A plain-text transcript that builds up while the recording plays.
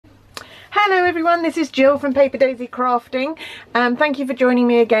Hello everyone, this is Jill from Paper Daisy Crafting. Thank you for joining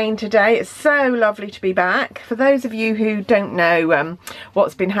me again today. It's so lovely to be back. For those of you who don't know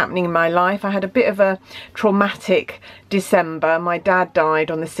what's been happening in my life, I had a bit of a traumatic December. My dad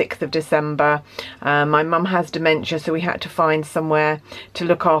died on the 6th of December. My mum has dementia, so we had to find somewhere to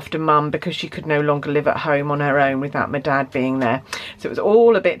look after mum because she could no longer live at home on her own without my dad being there. So it was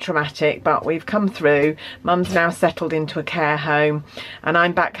all a bit traumatic, but we've come through. Mum's now settled into a care home and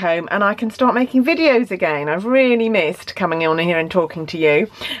I'm back home and I can start making videos again. I've really missed coming on here and talking to you.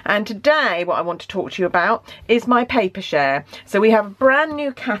 And today what I want to talk to you about is my paper share. So we have a brand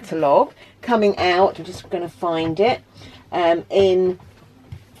new catalogue coming out. I'm just going to find it in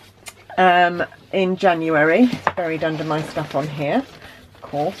January. It's buried under my stuff on here.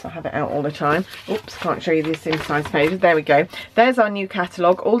 Course, I have it out all the time. Oops, can't show you this in size pages. There we go. There's our new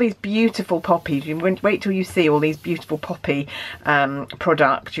catalogue. All these beautiful poppies. You wait till you see all these beautiful poppy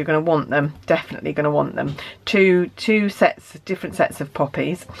products. You're going to want them. Definitely going to want them. Two different sets of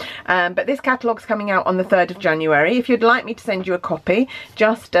poppies. But this catalogue's coming out on the 3rd of January. If you'd like me to send you a copy,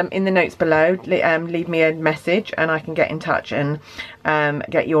 just in the notes below, leave me a message and I can get in touch and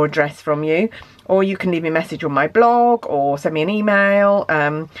get your address from you. Or you can leave me a message on my blog or send me an email.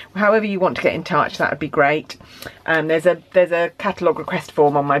 However you want to get in touch, that would be great. There's a catalogue request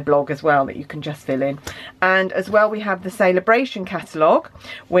form on my blog as well that you can just fill in. And as well, we have the Celebration catalogue,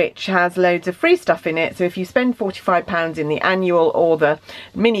 which has loads of free stuff in it. So if you spend £45 in the annual or the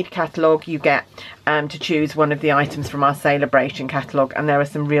mini catalogue, you get to choose one of the items from our Celebration catalogue, and there are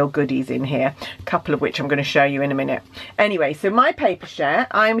some real goodies in here, a couple of which I'm going to show you in a minute. Anyway, so my paper share,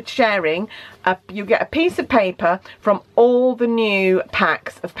 I'm sharing you get a piece of paper from all the new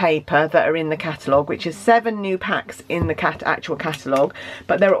packs of paper that are in the catalogue, which is 7 new packs in the actual catalogue,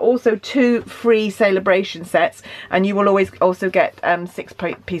 but there are also 2 free Celebration sets, and you will always also get 6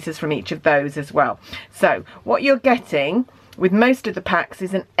 pieces from each of those as well. So what you're getting with most of the packs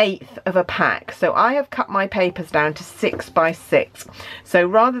is 1/8 of a pack. So I have cut my papers down to 6 by 6. So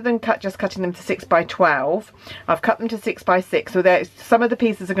rather than just cutting them to 6 by 12, I've cut them to 6 by 6. So some of the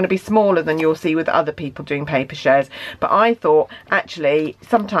pieces are going to be smaller than you'll see with other people doing paper shares. But I thought actually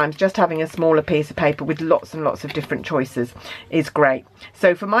sometimes just having a smaller piece of paper with lots and lots of different choices is great.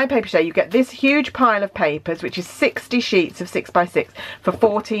 So for my paper share, you get this huge pile of papers, which is 60 sheets of 6 by 6 for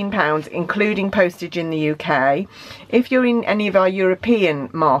 £14, including postage in the UK. If you're in any of our European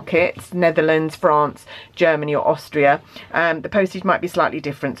markets, Netherlands, France, Germany or Austria, the postage might be slightly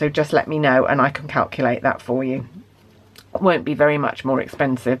different, so just let me know and I can calculate that for you. It won't be very much more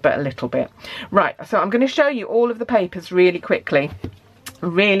expensive, but a little bit. Right, so I'm going to show you all of the papers really quickly.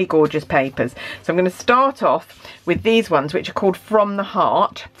 Really gorgeous papers. So I'm going to start off with these ones, which are called From the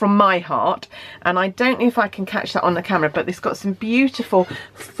Heart, From My Heart, and I don't know if I can catch that on the camera, but it's got some beautiful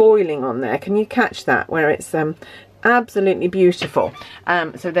foiling on there. Can you catch that, where it's absolutely beautiful?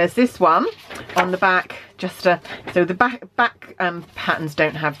 So there's this one on the back, so the back patterns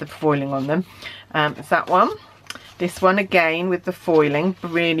don't have the foiling on them. It's that one. This one again with the foiling,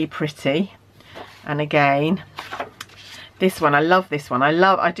 really pretty. And again this one, I love this one.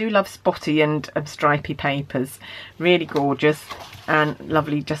 I do love spotty and stripy papers. Really gorgeous and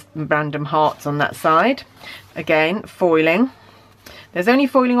lovely, just random hearts on that side. Again, foiling. There's only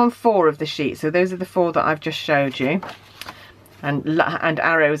foiling on 4 of the sheets, so those are the 4 that I've just showed you. And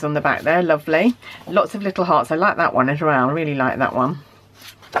arrows on the back there, lovely. Lots of little hearts. I like that one as well, really like that one.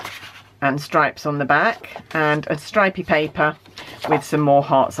 And stripes on the back, and a stripy paper with some more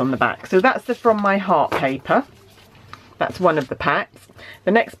hearts on the back. So that's the From My Heart paper. That's one of the packs.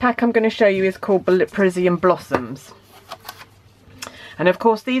 The next pack I'm going to show you is called Parisian Blossoms. And of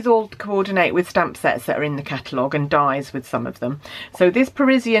course these all coordinate with stamp sets that are in the catalogue and dies with some of them. So this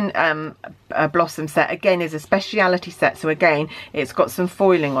Parisian Blossom set again is a speciality set. So again it's got some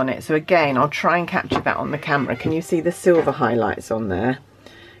foiling on it. So again I'll try and capture that on the camera. Can you see the silver highlights on there?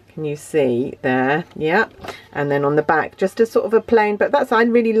 Can you see there? Yeah. And then on the back just a sort of a plain, but I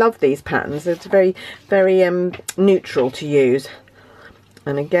really love these patterns. It's very neutral to use.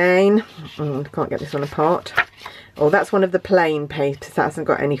 And again, I can't get this one apart. Oh, that's one of the plain papers that hasn't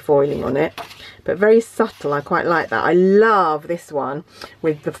got any foiling on it, but very subtle. I quite like that. I love this one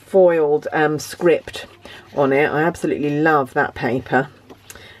with the foiled script on it. I absolutely love that paper.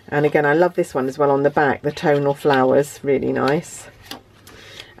 And again, I love this one as well on the back, the tonal flowers, really nice.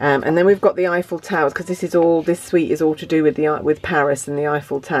 And then we've got the Eiffel Towers, because this suite is all to do with Paris and the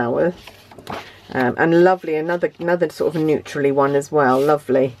Eiffel Tower. And lovely, another sort of neutrally one as well,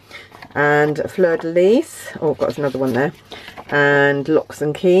 lovely. And Fleur de Lis, oh, I've got another one there. And Locks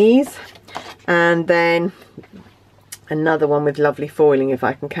and Keys. And then Another one with lovely foiling if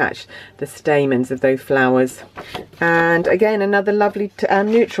I can catch the stamens of those flowers. And again, another lovely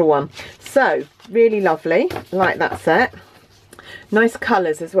neutral one. So, really lovely. Like that set. Nice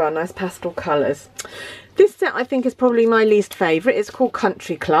colours as well, nice pastel colours. This set I think is probably my least favourite. It's called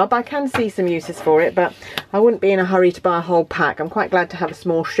Country Club. I can see some uses for it, but I wouldn't be in a hurry to buy a whole pack. I'm quite glad to have a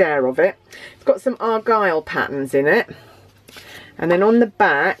small share of it. It's got some argyle patterns in it. And then on the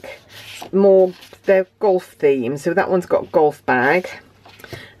back, more, they're golf themes. So that one's got a golf bag.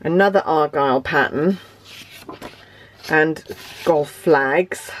 Another argyle pattern. And golf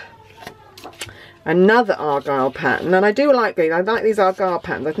flags. Another argyle pattern, and I do like these. I like these argyle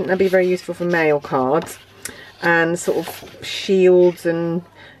patterns. I think they'll be very useful for mail cards and sort of shields, and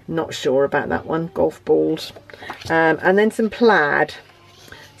not sure about that one, golf balls. And then some plaid,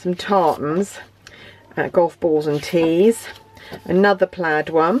 some tartans, golf balls and tees, another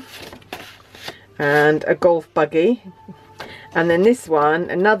plaid one, and a golf buggy. And then this one,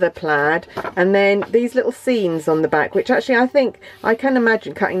 another plaid, and then these little scenes on the back, which actually I think I can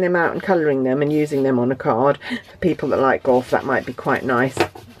imagine cutting them out and colouring them and using them on a card. For people that like golf, that might be quite nice.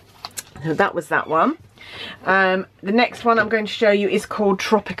 So that was that one. The next one I'm going to show you is called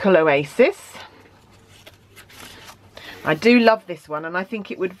Tropical Oasis. I do love this one, and I think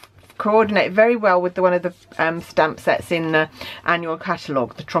it would coordinate very well with one of the stamp sets in the annual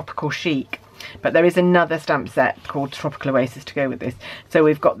catalogue, the Tropical Chic. But there is another stamp set called Tropical Oasis to go with this. So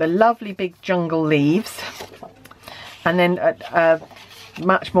we've got the lovely big jungle leaves, and then a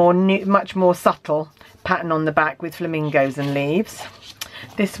much more subtle pattern on the back with flamingos and leaves.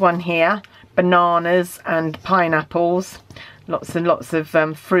 This one here, bananas and pineapples, lots and lots of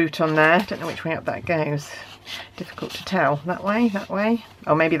fruit on there. Don't know which way up that goes. Difficult to tell. That way, that way,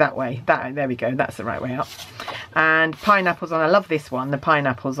 oh maybe that way. There we go. That's the right way up. And pineapples on. I love this one. The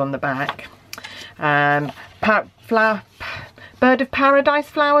pineapples on the back. Bird of Paradise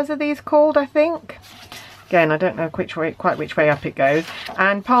flowers are these called, I think. Again, I don't know quite which way up it goes.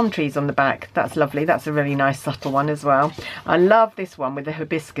 And palm trees on the back. That's lovely. That's a really nice subtle one as well. I love this one with the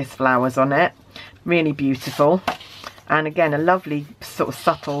hibiscus flowers on it. Really beautiful. And again, a lovely sort of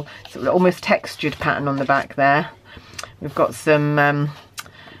subtle, sort of almost textured pattern on the back there. We've got some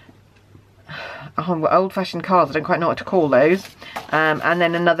old-fashioned cards. I don't quite know what to call those. And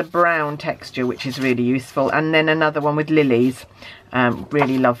then another brown texture, which is really useful. And then another one with lilies.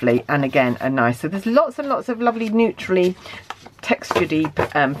 Really lovely. And again, a nice. So there's lots and lots of lovely neutrally textured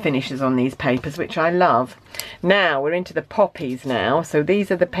finishes on these papers, which I love. Now we're into the poppies now. So these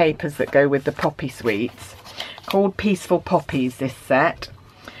are the papers that go with the poppy suites. Called Peaceful Poppies, this set.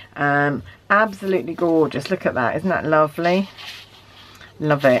 Absolutely gorgeous. Look at that. Isn't that lovely?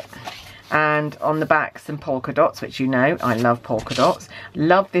 Love it. And on the back, some polka dots, which you know, I love polka dots.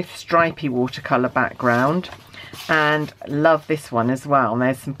 Love this stripy watercolour background. And love this one as well. And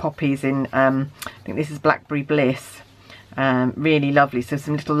there's some poppies in, I think this is Blackberry Bliss. Really lovely. So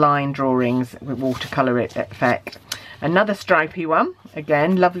some little line drawings with watercolour effect. Another stripy one.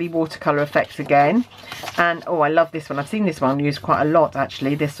 Again, lovely watercolour effects again. And, oh, I love this one. I've seen this one used quite a lot,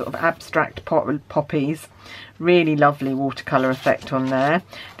 actually. This sort of abstract poppies. Really lovely watercolour effect on there.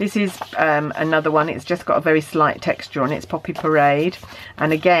 This is another one. It's just got a very slight texture on it. It's Poppy Parade.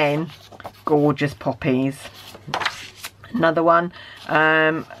 And again, gorgeous poppies. Another one.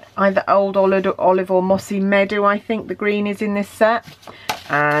 Either Old Olive or Mossy Meadow, I think the green is in this set.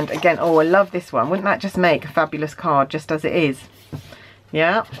 And again, oh, I love this one. Wouldn't that just make a fabulous card just as it is?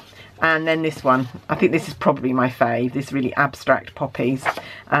 Yeah. And then this one, I think this is probably my fave, this really abstract poppies.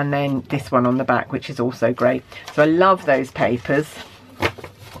 And then this one on the back, which is also great. So I love those papers.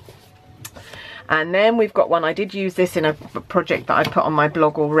 And then we've got one, I did use this in a project that I put on my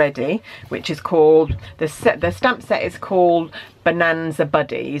blog already, which is called, the stamp set is called Bonanza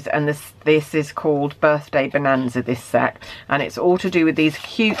Buddies, and this is called Birthday Bonanza, this set. And it's all to do with these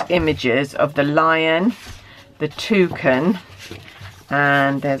cute images of the lion, the toucan,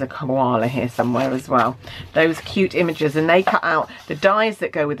 and there's a koala here somewhere as well. Those cute images, and they cut out the dies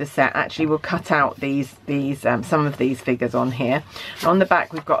that go with the set. Actually will cut out these some of these figures on here. On the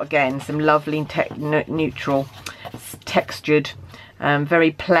back we've got again some lovely neutral textured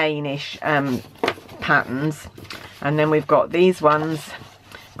very plainish patterns, and then we've got these ones,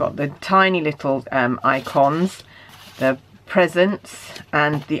 got the tiny little icons, the presents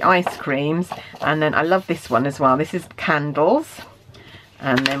and the ice creams. And then I love this one as well. This is candles.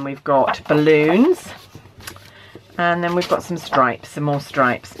 And then we've got balloons, and then we've got some stripes, some more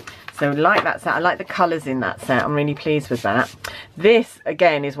stripes. So like that set. I like the colours in that set. I'm really pleased with that. This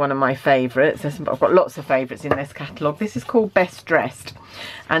again is one of my favourites. I've got lots of favourites in this catalogue. This is called Best Dressed,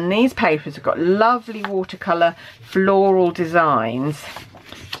 and these papers have got lovely watercolour floral designs.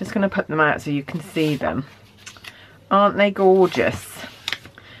 Just going to put them out so you can see them. Aren't they gorgeous?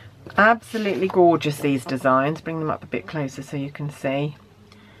 Absolutely gorgeous, these designs. Bring them up a bit closer so you can see.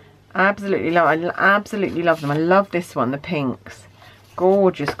 Absolutely love. I absolutely love them. I love this one, the pinks.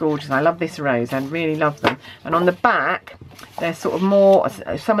 Gorgeous, gorgeous. I love this rose. I really love them. And on the back, they're sort of more,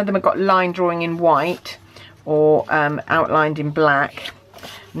 some of them have got line drawing in white or outlined in black.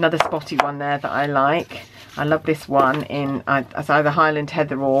 Another spotty one there that I like. I love this one in it's either Highland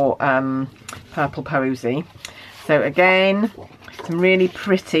Heather or Purple Posy. So again, some really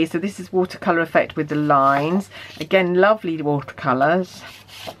pretty. So this is watercolour effect with the lines. Again, lovely watercolours.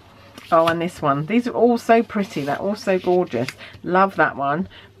 Oh, and this one. These are all so pretty. They're all so gorgeous. Love that one.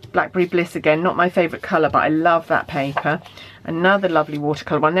 Blackberry Bliss again. Not my favourite colour, but I love that paper. Another lovely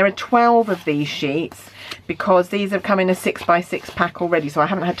watercolour one. There are 12 of these sheets because these have come in a 6x6 pack already, so I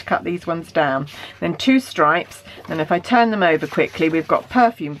haven't had to cut these ones down. Then 2 stripes. And if I turn them over quickly, we've got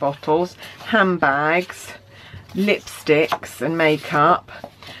perfume bottles, handbags, lipsticks and makeup.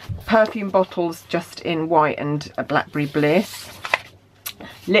 Perfume bottles just in white and Blackberry Bliss.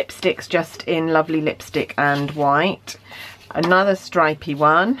 Lipsticks just in lovely lipstick and white. Another stripy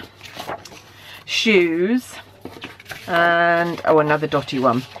one. Shoes. And oh, another dotty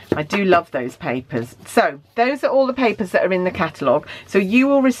one. I do love those papers. So those are all the papers that are in the catalogue. So you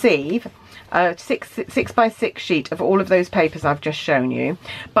will receive a 6x6 sheet of all of those papers I've just shown you,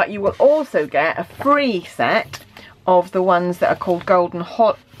 but you will also get a free set of the ones that are called Golden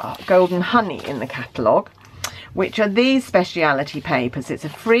Honey in the catalogue, which are these speciality papers. It's a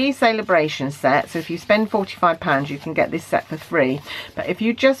free celebration set, so if you spend £45 you can get this set for free, but if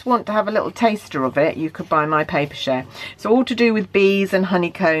you just want to have a little taster of it, you could buy my paper share. It's all to do with bees and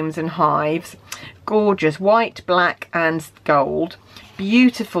honeycombs and hives. Gorgeous white, black and gold.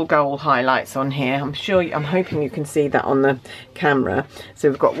 Beautiful gold highlights on here. I'm hoping you can see that on the camera. So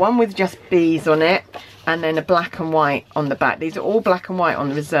we've got one with just bees on it, and then a black and white on the back. These are all black and white on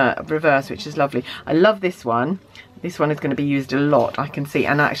the reverse, which is lovely. I love this one. This one is going to be used a lot, I can see.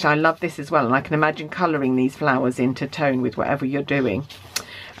 And actually I love this as well, and I can imagine colouring these flowers into tone with whatever you're doing.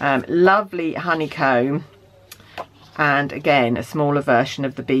 Lovely honeycomb, and again a smaller version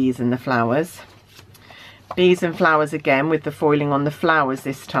of the bees and the flowers. Bees and flowers again with the foiling on the flowers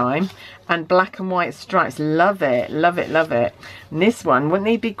this time, and black and white stripes. Love it, love it, love it. And this one, wouldn't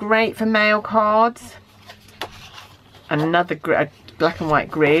they be great for mail cards? Another black and white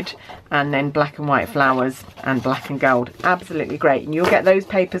grid, and then black and white flowers and black and gold. Absolutely great, and you'll get those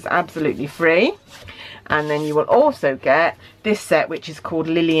papers absolutely free. And then you will also get this set, which is called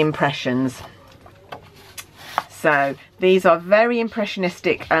Lily Impressions. So these are very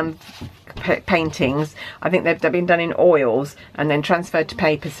impressionistic paintings. I think they've been done in oils and then transferred to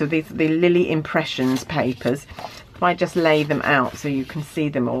paper. So these are the Lily Impressions papers. If I just lay them out so you can see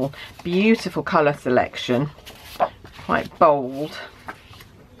them all. Beautiful colour selection. Quite bold.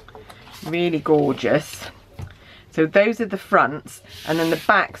 Really gorgeous. So those are the fronts, and then the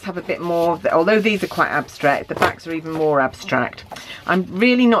backs have a bit more, although these are quite abstract, the backs are even more abstract. I'm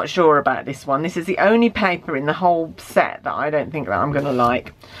really not sure about this one. This is the only paper in the whole set that I don't think that I'm going to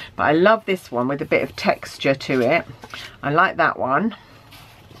like. But I love this one with a bit of texture to it. I like that one.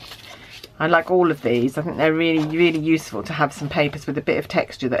 I like all of these. I think they're really, really useful to have some papers with a bit of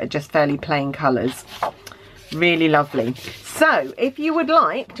texture that are just fairly plain colours. Really lovely. So if you would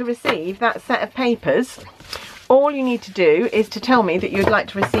like to receive that set of papers, all you need to do is to tell me that you'd like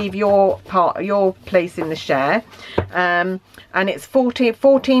to receive your place in the share, and it's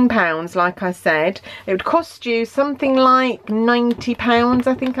 £14, like I said. It would cost you something like £90,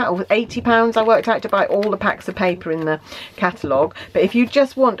 I think, or £80 I worked out to buy all the packs of paper in the catalogue. But if you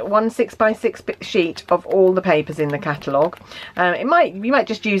just want one 6x6 sheet of all the papers in the catalogue, you might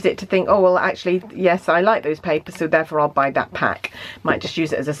just use it to think, oh well, actually yes, I like those papers, so therefore I'll buy that pack. Might just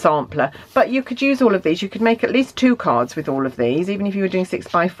use it as a sampler, but you could use all of these. You could make at least 2 cards with all of these. Even if you were doing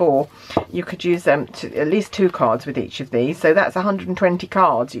 6x4, you could use at least 2 cards with each of these. So that's 120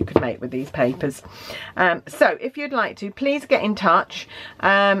 cards you could make with these papers. So if you'd like to, please get in touch.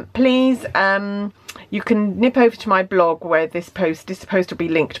 Please, you can nip over to my blog where this post will be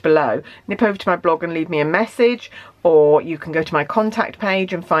linked below. Nip over to my blog and leave me a message, or you can go to my contact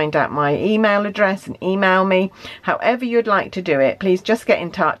page and find out my email address and email me. However you'd like to do it, please just get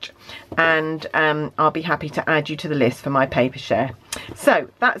in touch, and I'll be happy to add you to the list for my paper share. So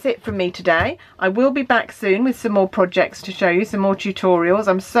that's it from me today. I will be back soon with some more projects to show you, some more tutorials.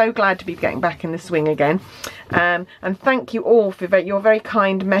 I'm so glad to be getting back in the swing again. And thank you all for your very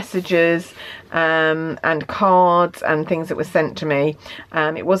kind messages and cards and things that were sent to me.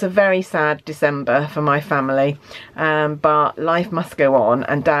 It was a very sad December for my family, but life must go on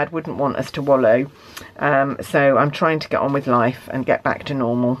and Dad wouldn't want us to wallow. So I'm trying to get on with life and get back to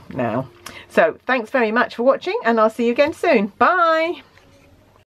normal now. So thanks very much for watching, and I'll see you again soon. Bye.